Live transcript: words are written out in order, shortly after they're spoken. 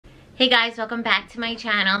Hey guys, welcome back to my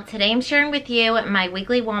channel. Today I'm sharing with you my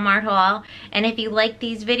weekly Walmart haul, and if you like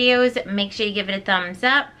these videos, make sure you give it a thumbs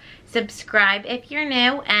up, subscribe if you're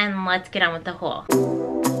new, and let's get on with the haul.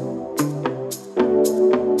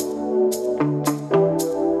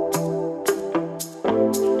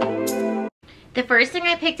 The first thing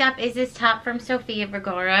I picked up is this top from Sofia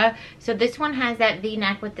Vergara. So this one has that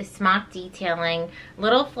V-neck with the smock detailing,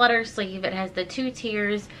 little flutter sleeve. It has the 2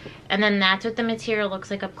 tiers, and then that's what the material looks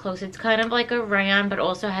like up close. It's kind of like a rayon, but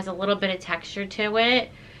also has a little bit of texture to it.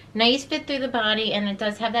 Nice fit through the body, and it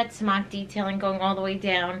does have that smock detailing going all the way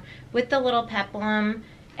down with the little peplum,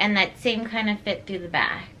 and that same kind of fit through the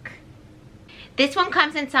back. This one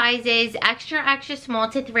comes in sizes extra small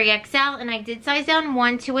to 3XL, and I did size down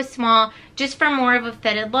 1 to a small just for more of a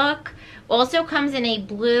fitted look. Also comes in a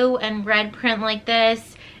blue and red print like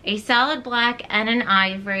this, a solid black, and an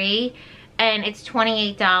ivory, and it's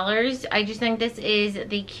 $28. I just think this is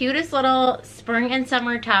the cutest little spring and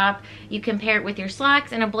summer top. You can pair it with your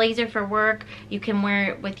slacks and a blazer for work. You can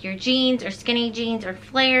wear it with your jeans or skinny jeans or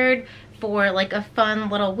flared for like a fun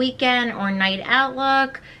little weekend or night out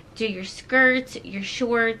look. Do your skirts, your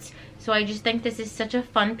shorts. So I just think this is such a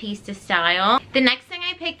fun piece to style. The next thing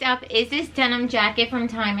I picked up is this denim jacket from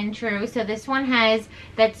Time and True. So this one has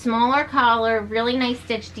that smaller collar, really nice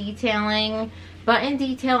stitch detailing, button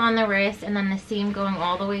detail on the wrist, and then the seam going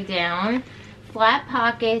all the way down. Flat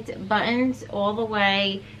pocket, buttons all the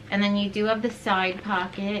way, and then you do have the side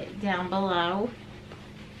pocket down below.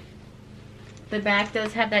 The back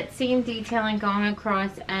does have that seam detailing going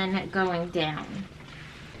across and going down.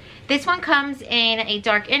 This one comes in a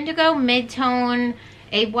dark indigo, mid-tone,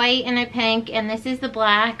 a white, and a pink, and this is the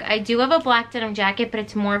black. I do have a black denim jacket, but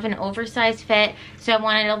it's more of an oversized fit, so I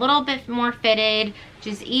wanted a little bit more fitted,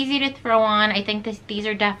 just easy to throw on. I think these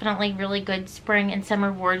are definitely really good spring and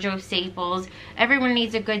summer wardrobe staples. Everyone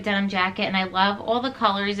needs a good denim jacket, and I love all the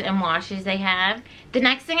colors and washes they have. The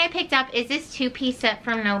next thing I picked up is this 2-piece set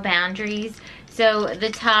from No Boundaries. So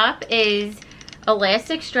the top is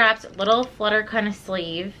elastic straps, little flutter kind of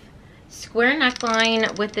sleeve, square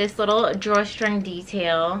neckline with this little drawstring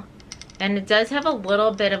detail, and it does have a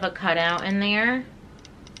little bit of a cutout in there,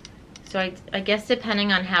 so I guess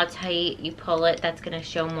depending on how tight you pull it, that's going to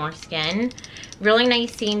show more skin. Really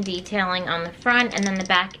nice seam detailing on the front, and then the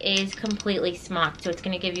back is completely smocked, so it's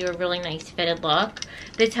going to give you a really nice fitted look.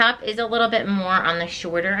 The top is a little bit more on the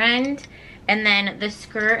shorter end, and then the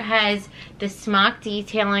skirt has the smock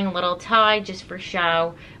detailing, little tie just for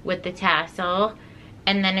show with the tassel.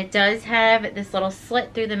 And then it does have this little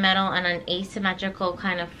slit through the middle and an asymmetrical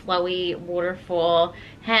kind of flowy waterfall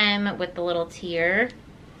hem with the little tier.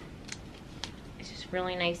 It's just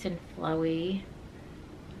really nice and flowy.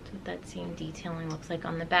 That's what that seam detailing looks like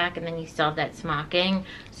on the back, and then you still have that smocking.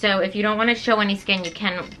 So if you don't want to show any skin, you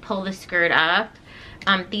can pull the skirt up.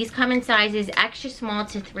 These come in sizes extra small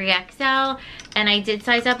to 3XL, and I did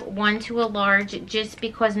size up 1 to a large just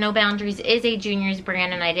because No Boundaries is a juniors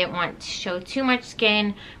brand, and I didn't want to show too much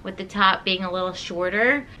skin with the top being a little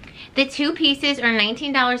shorter. The 2 pieces are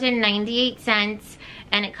 $19.98,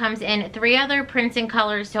 and it comes in 3 other prints and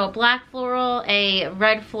colors, so a black floral, a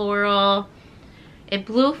red floral, a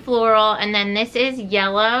blue floral, and then this is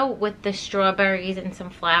yellow with the strawberries and some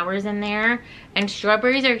flowers in there. And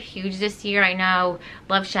strawberries are huge this year. I know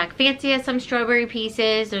Love Shack Fancy has some strawberry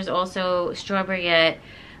pieces. There's also strawberry at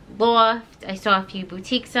Loft. I saw a few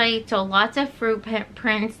boutique sites. So lots of fruit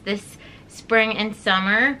prints this spring and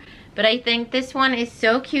summer. But I think this one is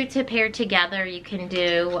so cute to pair together. You can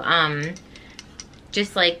do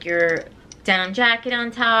just like your denim jacket on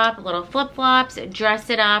top, little flip-flops, dress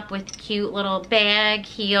it up with cute little bag,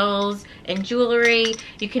 heels, and jewelry.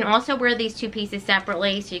 You can also wear these 2 pieces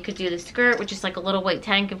separately, so you could do the skirt with just like a little white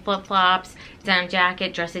tank and flip-flops, denim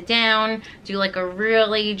jacket, dress it down, do like a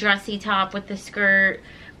really dressy top with the skirt,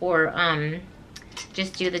 or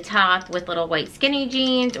just do the top with little white skinny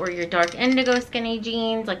jeans or your dark indigo skinny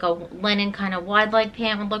jeans. Like a linen kind of wide leg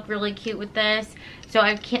pant would look really cute with this. So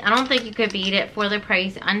I don't think you could beat it for the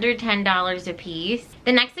price, under $10 a piece.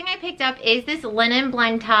 The next thing I picked up is this linen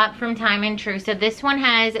blend top from Time and True. So this one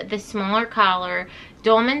has the smaller collar,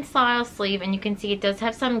 dolman style sleeve, and you can see it does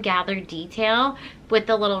have some gathered detail with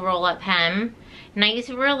the little roll up hem. Nice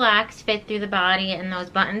relaxed fit through the body, and those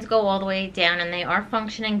buttons go all the way down, and they are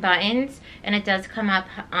functioning buttons, and it does come up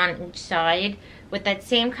on each side with that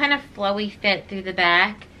same kind of flowy fit through the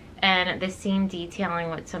back and the seam detailing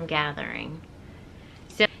with some gathering.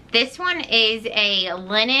 So This one is a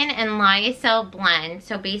linen and lyocell blend,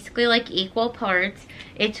 so basically like equal parts.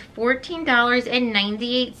 It's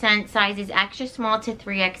 $14.98, size is extra small to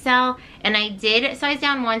 3XL, and I did size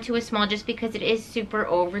down one to a small just because it is super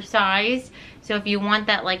oversized. So if you want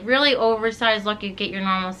that like really oversized look, you get your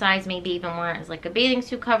normal size, maybe even wear it as like a bathing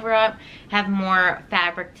suit cover up, have more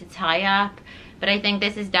fabric to tie up. But I think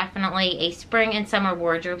this is definitely a spring and summer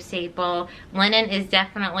wardrobe staple. Linen is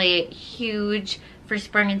definitely huge for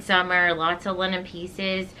spring and summer, lots of linen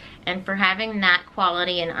pieces, and for having that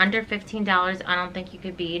quality and under $15, I don't think you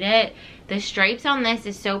could beat it. The stripes on this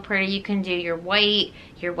is so pretty. You can do your white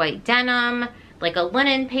denim, like a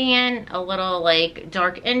linen pant, a little like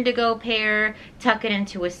dark indigo pair, tuck it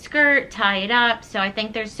into a skirt, tie it up. So I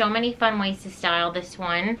think there's so many fun ways to style this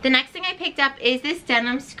one. The next thing I picked up is this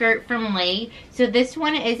denim skirt from Lee. So this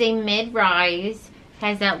one is a mid-rise,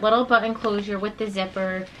 has that little button closure with the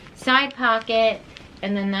zipper, side pocket,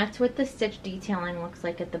 and then that's what the stitch detailing looks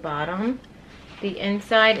like at the bottom. The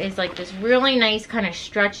inside is like this really nice kind of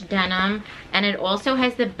stretch denim, and it also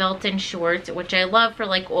has the built-in shorts, which I love for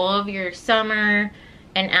like all of your summer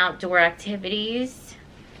and outdoor activities.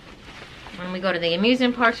 When we go to the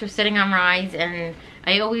amusement parks, we're sitting on rides, and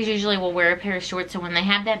I always usually will wear a pair of shorts, so when they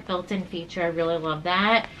have that built-in feature, I really love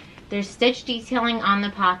that. There's stitch detailing on the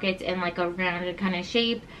pockets in like a rounded kind of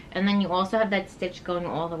shape, and then you also have that stitch going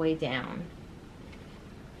all the way down.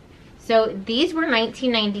 So these were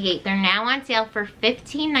 $19.98. They're now on sale for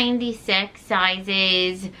 $15.96,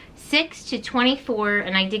 sizes 6 to 24,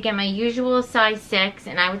 and I did get my usual size 6,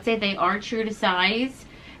 and I would say they are true to size.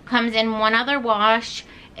 Comes in one other wash,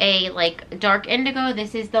 a like dark indigo.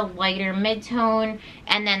 This is the lighter mid-tone,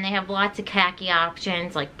 and then they have lots of khaki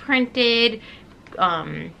options like printed,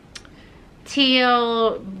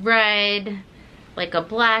 teal, red, like a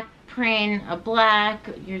black print, a black,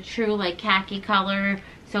 your true like khaki color.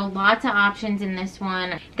 So lots of options in this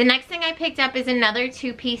one. The next thing I picked up is another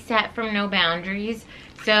two-piece set from No Boundaries.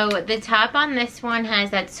 So the top on this one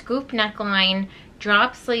has that scoop neckline,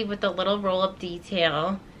 drop sleeve with a little roll-up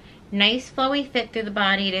detail. Nice flowy fit through the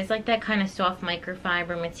body. It is like that kind of soft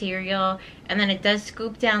microfiber material. And then it does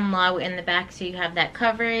scoop down low in the back, so you have that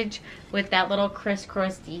coverage with that little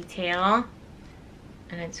crisscross detail.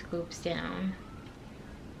 And it scoops down.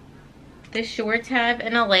 The shorts have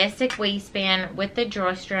an elastic waistband with the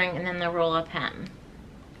drawstring and then the roll-up hem.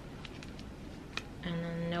 And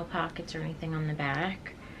then no pockets or anything on the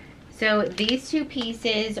back. So these two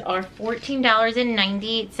pieces are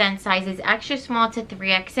 $14.98, sizes extra small to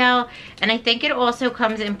 3XL. And I think it also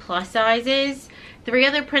comes in plus sizes. 3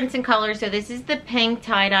 other prints and colors. So this is the pink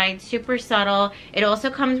tie-dyed, super subtle. It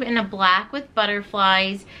also comes in a black with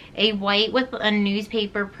butterflies, a white with a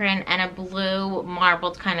newspaper print, and a blue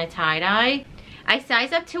marbled kind of tie-dye. I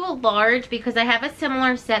size up to a large because I have a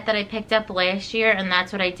similar set that I picked up last year, and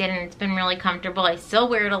that's what I did, and it's been really comfortable. I still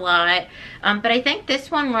wear it a lot, but I think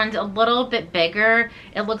this one runs a little bit bigger.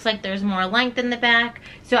 It looks like there's more length in the back,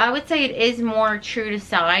 so I would say it is more true to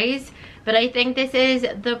size. But I think this is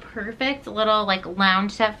the perfect little like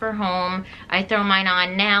lounge set for home. I throw mine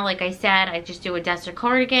on now, like I said, I just do a duster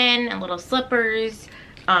cardigan and little slippers.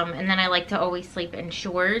 And then I like to always sleep in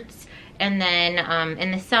shorts. And then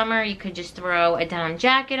in the summer, you could just throw a denim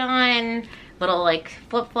jacket on, little like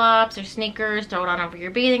flip-flops or sneakers, throw it on over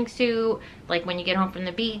your bathing suit, like when you get home from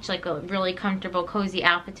the beach, like a really comfortable, cozy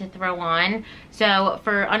outfit to throw on. So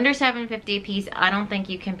for under $7.50 a piece, I don't think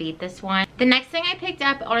you can beat this one. The next thing I picked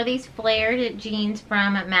up are these flared jeans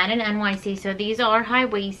from Madden NYC. So these are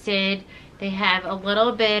high-waisted. They have a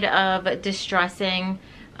little bit of distressing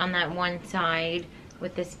on that one side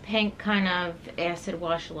with this pink kind of acid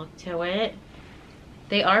wash look to it.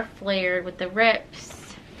 They are flared with the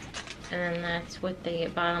rips. And then that's what the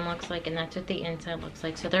bottom looks like, and that's what the inside looks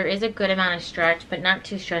like. So there is a good amount of stretch, but not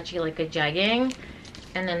too stretchy like a jegging.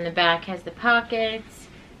 And then the back has the pockets,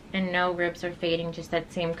 and no ribs are fading, just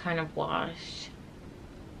that same kind of wash.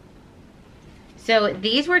 So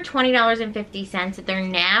these were $20.50. They're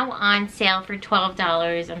now on sale for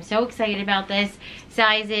 $12. I'm so excited about this.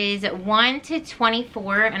 Sizes 1 to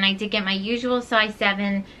 24, and I did get my usual size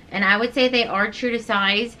 7, and I would say they are true to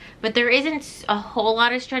size, but there isn't a whole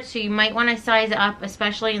lot of stretch, so you might want to size up,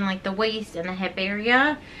 especially in like the waist and the hip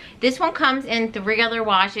area. This one comes in 3 other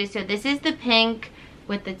washes. So this is the pink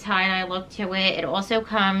with the tie-dye look to it. It also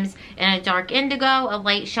comes in a dark indigo, a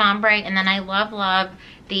light chambray, and then I love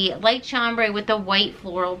the light chambray with the white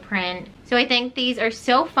floral print. So I think these are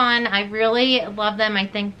so fun. I really love them. I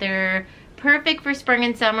think they're perfect for spring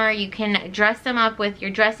and summer. You can dress them up with your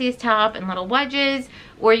dressiest top and little wedges,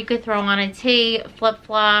 or you could throw on a tee,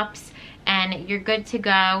 flip-flops, and you're good to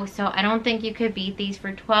go. So I don't think you could beat these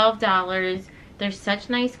for $12. They're such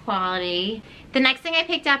nice quality. The next thing I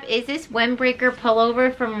picked up is this windbreaker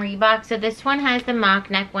pullover from Reebok. So this one has the mock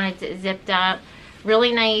neck when it's zipped up.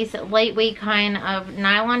 Really nice, lightweight kind of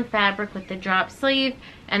nylon fabric with the drop sleeve.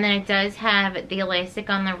 And then it does have the elastic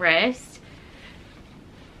on the wrist.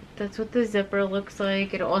 That's what the zipper looks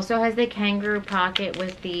like. It also has the kangaroo pocket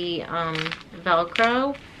with the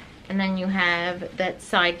Velcro. And then you have that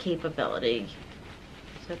side capability.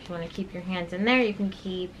 So if you want to keep your hands in there, you can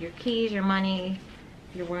keep your keys, your money,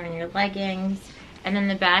 you're wearing your leggings. And then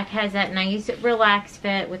the back has that nice relaxed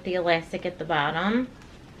fit with the elastic at the bottom.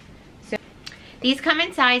 So these come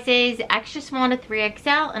in sizes extra small to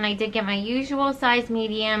 3XL, and I did get my usual size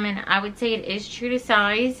medium, and I would say it is true to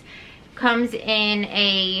size. Comes in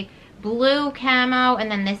a blue camo,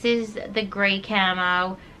 and then this is the gray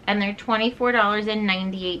camo, and they're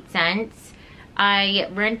 $24.98. I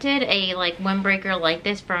rented a windbreaker like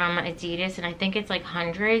this from Adidas, and I think it's like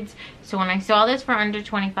hundreds. So when I saw this for under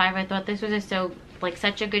 25, I thought this was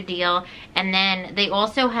such a good deal. And then they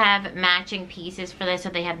also have matching pieces for this. So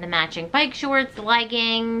they have the matching bike shorts,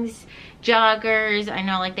 leggings, joggers. I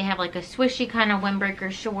know they have a swishy kind of windbreaker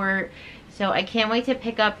short. So I can't wait to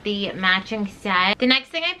pick up the matching set. The next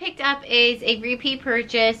thing I picked up is a repeat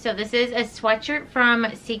purchase. So this is a sweatshirt from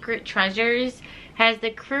Secret Treasures. Has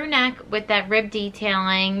the crew neck with that rib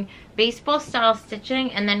detailing, baseball style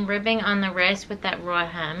stitching, and then ribbing on the wrist with that raw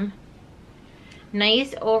hem.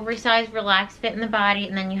 Nice oversized relaxed fit in the body,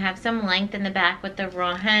 and then you have some length in the back with the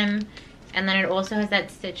raw hem. And then it also has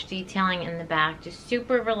that stitch detailing in the back. Just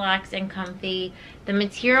super relaxed and comfy. The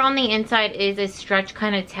material on the inside is a stretch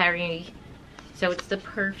kind of terry. So it's the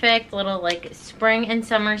perfect little spring and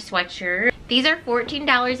summer sweatshirt. These are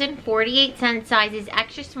 $14.48, sizes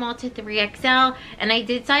extra small to 3XL, and I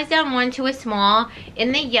did size down one to a small.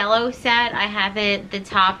 In the yellow set, I have it the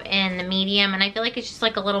top and the medium, and I feel like it's just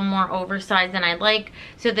a little more oversized than I'd like.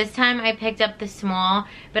 So this time I picked up the small,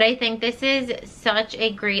 but I think this is such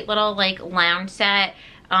a great little lounge set.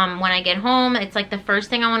 When I get home, it's the first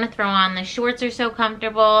thing I want to throw on. The shorts are so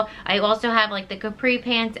comfortable. I also have the capri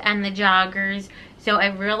pants and the joggers. So I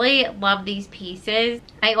really love these pieces.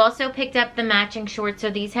 I also picked up the matching shorts.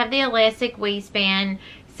 So these have the elastic waistband,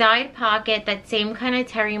 side pocket, that same kind of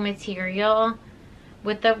terry material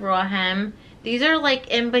with the raw hem. These are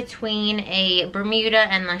in between a Bermuda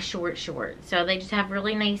and the short. So they just have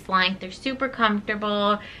really nice length. They're super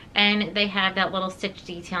comfortable, and they have that little stitch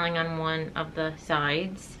detailing on one of the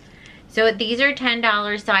sides. So these are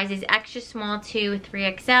 $10, sizes extra small to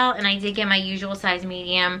 3XL, and I did get my usual size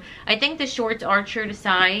medium. I think the shorts are true to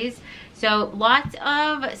size. So lots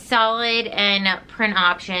of solid and print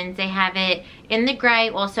options. They have it in the gray,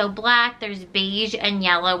 also black. There's beige and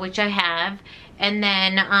yellow, which I have. And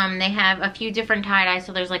then they have a few different tie-dyes.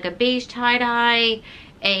 So there's a beige tie-dye,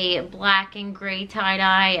 a black and gray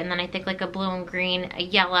tie-dye, and then I think a blue and green, a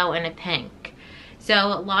yellow, and a pink.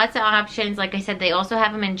 So lots of options. Like I said, they also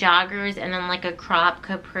have them in joggers, and then a crop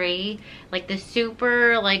capri, the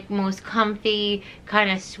super most comfy kind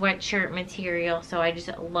of sweatshirt material. So I just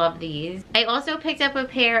love these. I also picked up a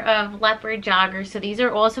pair of leopard joggers. So these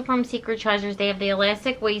are also from Secret Treasures. They have the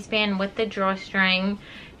elastic waistband with the drawstring,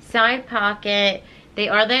 side pocket. They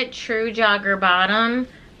are that true jogger bottom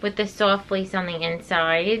with the soft fleece on the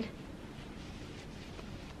inside.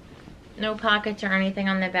 No pockets or anything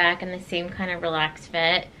on the back, and the same kind of relaxed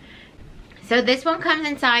fit. So this one comes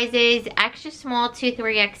in sizes extra small to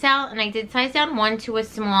 3XL, and I did size down one to a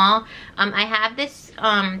small. I have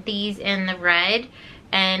these in the red,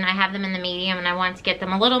 and I have them in the medium, and I wanted to get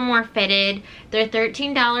them a little more fitted. They're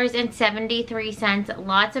 $13.73.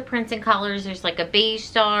 Lots of prints and colors. There's a beige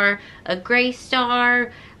star, a gray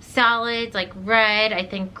star, solids red, I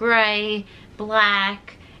think gray,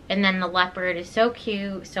 black, and then the leopard is so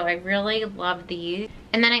cute. So I really love these.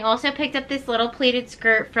 And then I also picked up this little pleated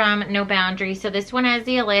skirt from No Boundaries. So this one has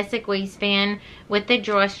the elastic waistband with the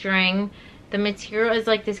drawstring. The material is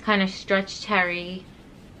this kind of stretch terry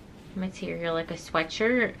material, a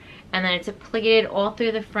sweatshirt, and then it's pleated all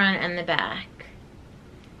through the front and the back.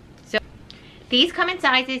 So these come in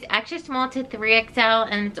sizes extra small to 3XL,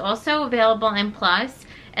 and it's also available in plus.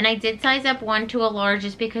 And I did size up one to a large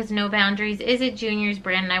just because No Boundaries is a juniors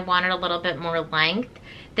brand, and I wanted a little bit more length.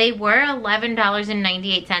 They were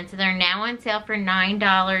 $11.98, so they're now on sale for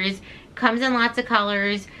 $9. Comes in lots of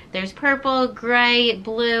colors. There's purple, gray,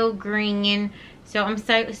 blue, green. So I'm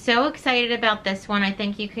so excited about this one. I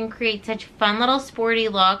think you can create such fun little sporty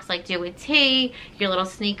looks, do a tee, your little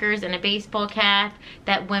sneakers, and a baseball cap.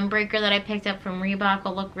 That windbreaker that I picked up from Reebok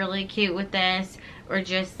will look really cute with this. or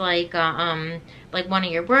just like one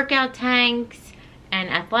of your workout tanks and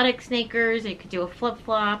athletic sneakers. You could do a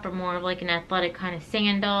flip-flop or more of like an athletic kind of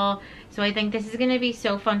sandal. So I think this is going to be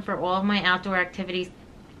so fun for all of my outdoor activities,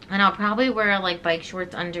 and I'll probably wear like bike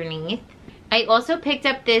shorts underneath. I also picked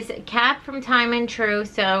up this cap from Time and True.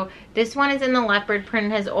 So this one is in the leopard print.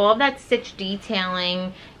 It has all of that stitch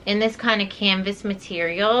detailing in this kind of canvas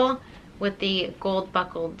material with the gold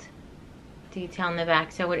buckled detail in the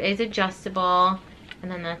back. So it is adjustable,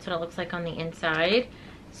 and then that's what it looks like on the inside.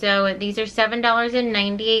 So these are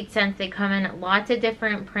 $7.98. They come in lots of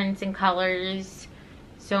different prints and colors.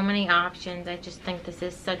 So many options. I just think this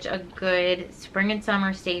is such a good spring and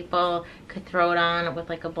summer staple. Could throw it on with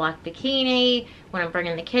like a black bikini when I'm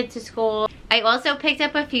bringing the kids to school. I also picked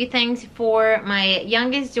up a few things for my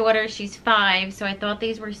youngest daughter. She's 5, so I thought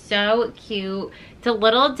these were so cute. It's a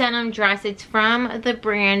little denim dress. It's from the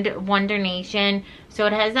brand Wonder Nation. So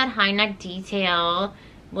it has that high neck detail,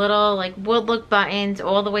 little like wood look buttons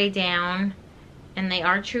all the way down, and they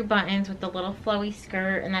are true buttons with the little flowy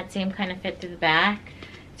skirt and that same kind of fit through the back.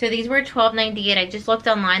 So these were $12.98. I just looked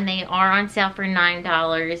online. They are on sale for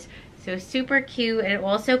 $9. So super cute. It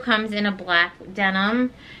also comes in a black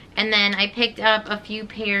denim. And then I picked up a few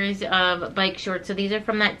pairs of bike shorts. So these are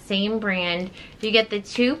from that same brand. You get the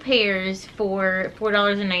 2 pairs for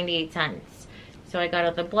 $4.98. So I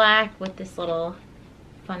got the black with this little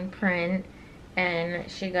fun print. And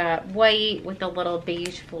she got white with a little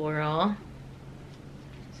beige floral.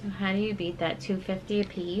 So how do you beat that? $2.50 a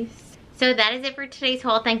piece. So that is it for today's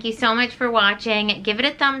haul. Thank you so much for watching. Give it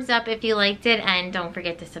a thumbs up if you liked it, and don't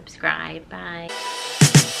forget to subscribe. Bye.